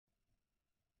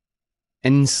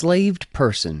An enslaved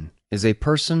person is a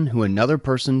person who another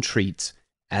person treats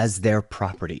as their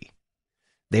property.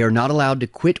 They are not allowed to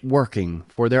quit working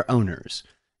for their owners,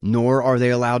 nor are they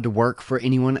allowed to work for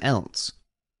anyone else.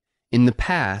 In the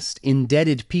past,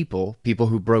 indebted people, people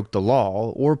who broke the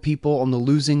law, or people on the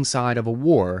losing side of a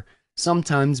war,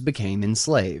 sometimes became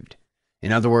enslaved.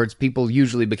 In other words, people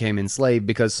usually became enslaved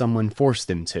because someone forced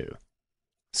them to.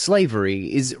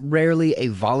 Slavery is rarely a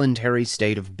voluntary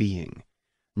state of being,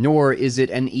 nor is it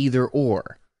an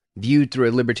either-or. Viewed through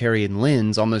a libertarian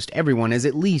lens, almost everyone is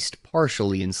at least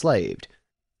partially enslaved.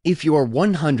 If you're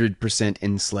 100%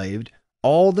 enslaved,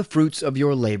 all the fruits of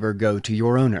your labor go to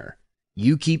your owner.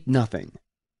 You keep nothing.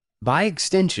 By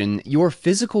extension, your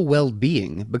physical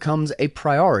well-being becomes a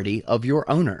priority of your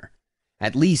owner,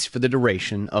 at least for the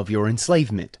duration of your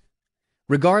enslavement.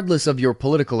 Regardless of your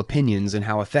political opinions and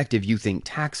how effective you think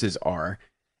taxes are,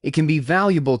 it can be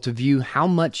valuable to view how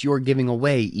much you're giving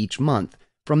away each month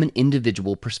from an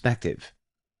individual perspective.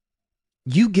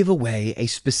 You give away a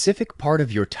specific part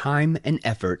of your time and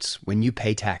efforts when you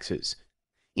pay taxes.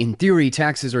 In theory,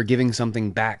 taxes are giving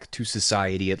something back to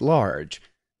society at large,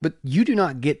 but you do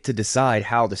not get to decide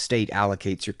how the state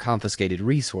allocates your confiscated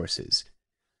resources.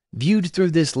 Viewed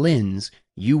through this lens,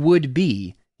 you would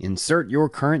be, insert your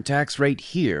current tax rate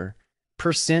here,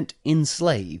 percent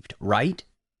enslaved, right?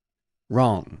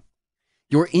 Wrong.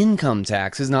 Your income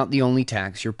tax is not the only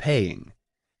tax you're paying.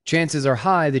 Chances are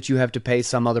high that you have to pay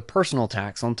some other personal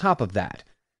tax on top of that.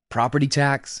 Property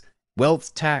tax,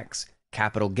 wealth tax,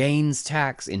 capital gains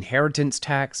tax, inheritance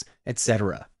tax,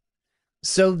 etc.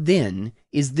 So then,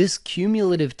 is this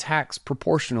cumulative tax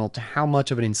proportional to how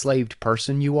much of an enslaved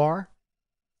person you are?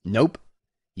 Nope.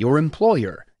 Your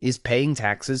employer is paying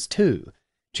taxes too.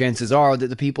 Chances are that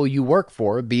the people you work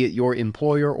for, be it your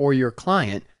employer or your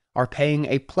client, are paying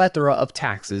a plethora of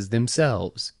taxes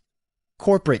themselves.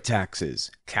 Corporate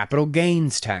taxes, capital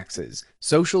gains taxes,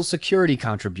 social security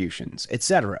contributions,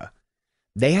 etc.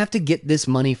 They have to get this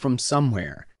money from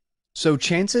somewhere. So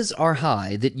chances are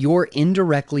high that you're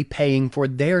indirectly paying for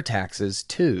their taxes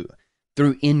too,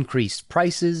 through increased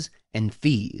prices and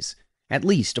fees, at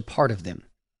least a part of them.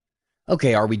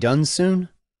 Okay, are we done soon?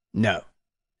 No.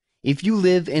 If you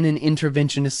live in an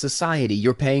interventionist society,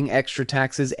 you're paying extra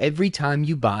taxes every time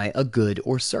you buy a good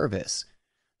or service.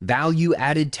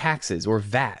 Value-added taxes, or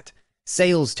VAT,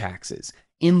 sales taxes,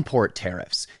 import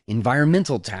tariffs,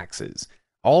 environmental taxes,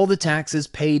 all the taxes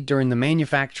paid during the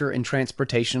manufacture and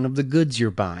transportation of the goods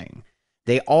you're buying,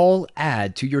 they all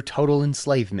add to your total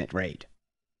enslavement rate.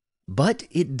 But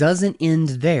it doesn't end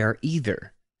there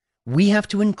either. We have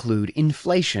to include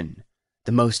inflation,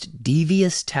 the most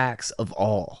devious tax of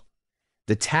all.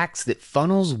 The tax that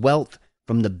funnels wealth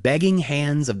from the begging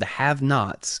hands of the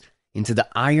have-nots into the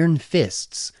iron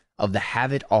fists of the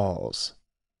have-it-alls.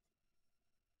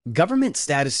 Government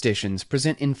statisticians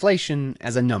present inflation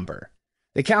as a number.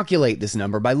 They calculate this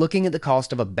number by looking at the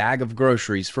cost of a bag of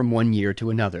groceries from one year to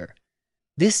another.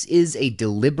 This is a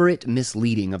deliberate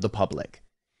misleading of the public.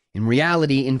 In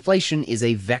reality, inflation is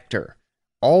a vector,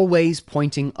 always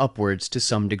pointing upwards to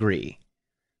some degree.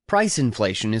 Price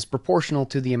inflation is proportional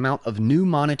to the amount of new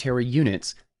monetary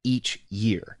units each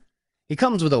year. It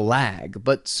comes with a lag,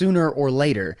 but sooner or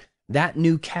later, that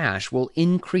new cash will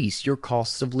increase your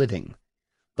costs of living.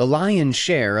 The lion's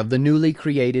share of the newly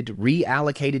created,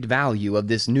 reallocated value of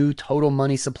this new total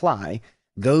money supply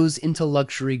goes into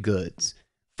luxury goods,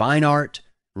 fine art,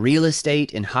 real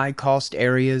estate in high-cost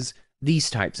areas, these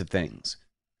types of things.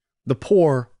 The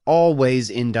poor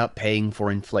always end up paying for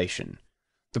inflation.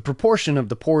 The proportion of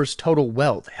the poor's total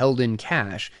wealth held in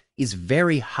cash is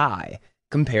very high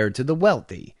compared to the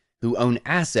wealthy, who own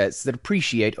assets that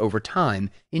appreciate over time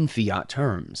in fiat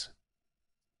terms.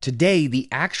 Today, the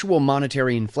actual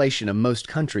monetary inflation of most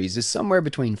countries is somewhere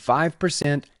between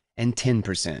 5% and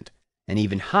 10%, and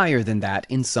even higher than that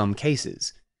in some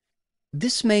cases.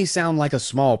 This may sound like a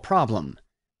small problem,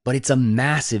 but it's a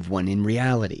massive one in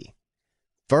reality.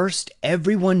 First,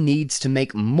 everyone needs to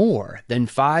make more than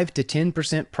 5 to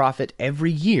 10% profit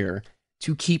every year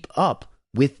to keep up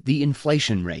with the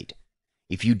inflation rate.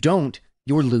 If you don't,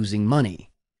 you're losing money.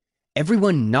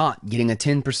 Everyone not getting a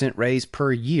 10% raise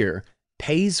per year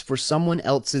pays for someone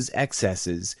else's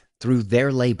excesses through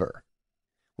their labor.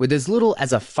 With as little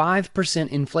as a 5%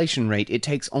 inflation rate, it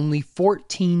takes only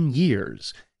 14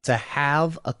 years to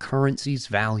halve a currency's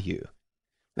value.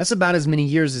 That's about as many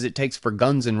years as it takes for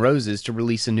Guns N' Roses to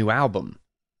release a new album.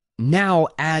 Now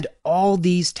add all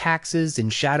these taxes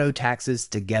and shadow taxes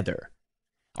together.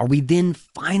 Are we then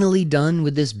finally done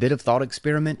with this bit of thought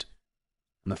experiment?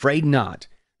 I'm afraid not,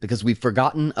 because we've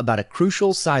forgotten about a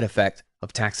crucial side effect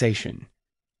of taxation.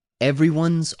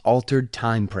 Everyone's altered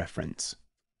time preference.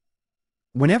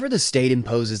 Whenever the state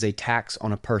imposes a tax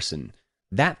on a person,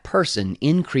 that person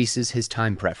increases his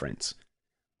time preference.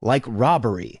 Like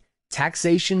robbery,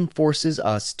 taxation forces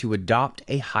us to adopt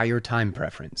a higher time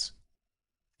preference.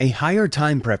 A higher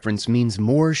time preference means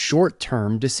more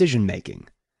short-term decision-making.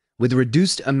 With a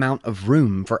reduced amount of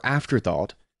room for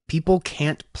afterthought, people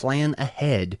can't plan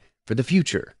ahead for the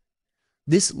future.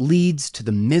 This leads to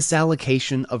the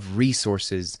misallocation of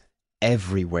resources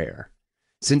everywhere.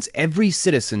 Since every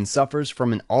citizen suffers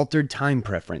from an altered time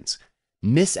preference,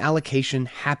 misallocation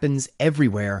happens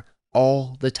everywhere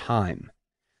all the time.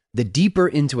 The deeper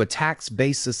into a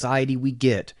tax-based society we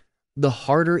get, the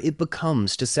harder it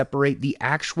becomes to separate the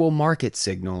actual market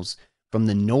signals from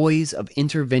the noise of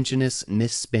interventionist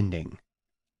misspending.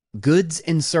 Goods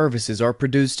and services are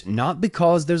produced not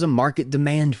because there's a market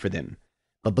demand for them,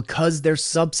 but because they're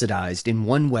subsidized in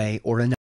one way or another.